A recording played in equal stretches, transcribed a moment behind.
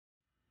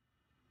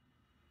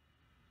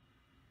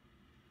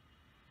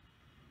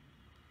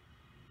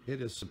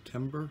It is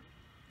September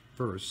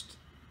 1st,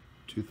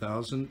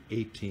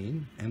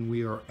 2018, and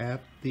we are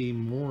at the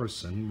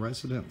Morrison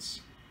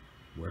residence,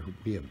 where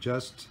we have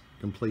just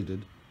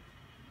completed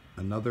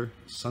another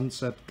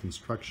Sunset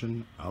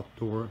Construction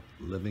outdoor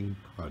living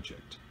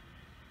project,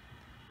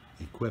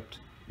 equipped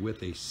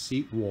with a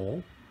seat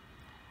wall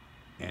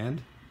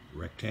and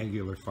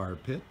rectangular fire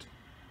pit,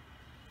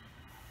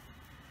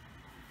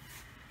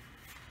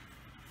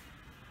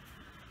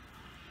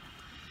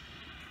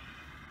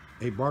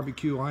 a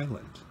barbecue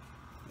island,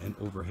 and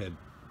overhead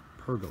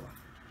pergola,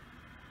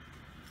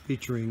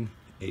 featuring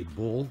a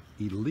Bull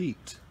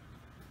Elite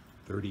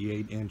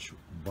 38-inch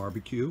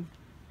barbecue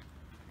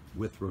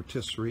with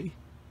rotisserie,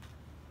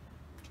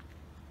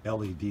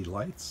 LED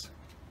lights,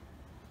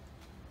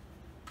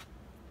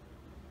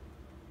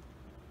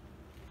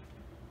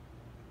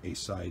 a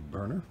side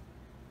burner,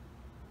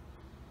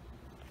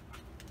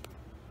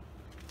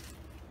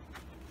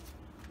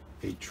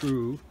 a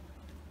true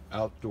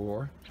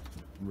outdoor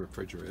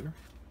refrigerator,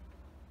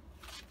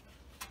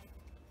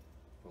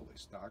 fully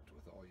stocked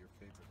with all your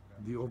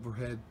favorite. The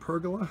overhead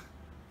pergola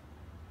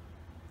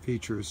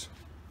features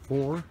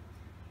 4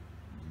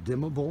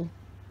 dimmable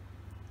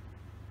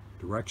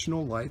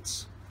directional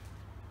lights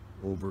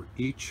over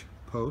each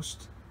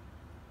post,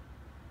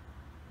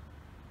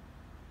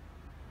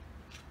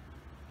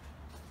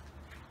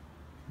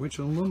 which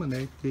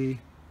illuminate the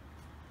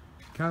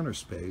counter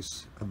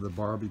space of the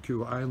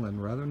barbecue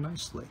island rather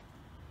nicely.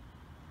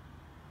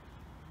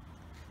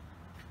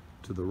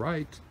 To the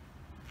right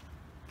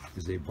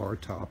is a bar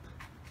top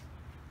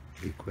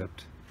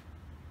equipped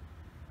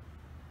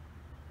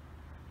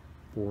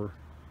for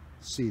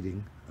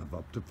seating of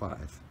up to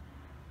 5.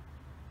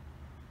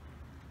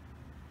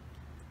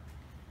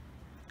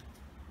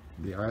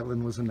 The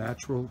island was a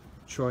natural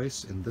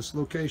choice in this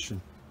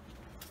location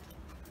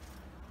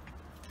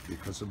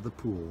because of the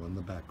pool in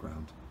the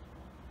background.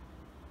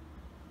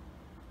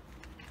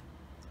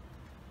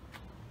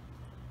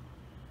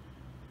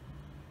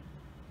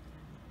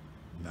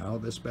 Now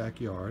this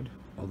backyard,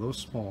 although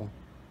small,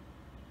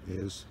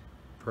 is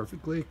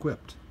perfectly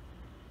equipped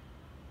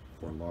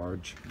for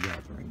large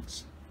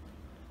gatherings.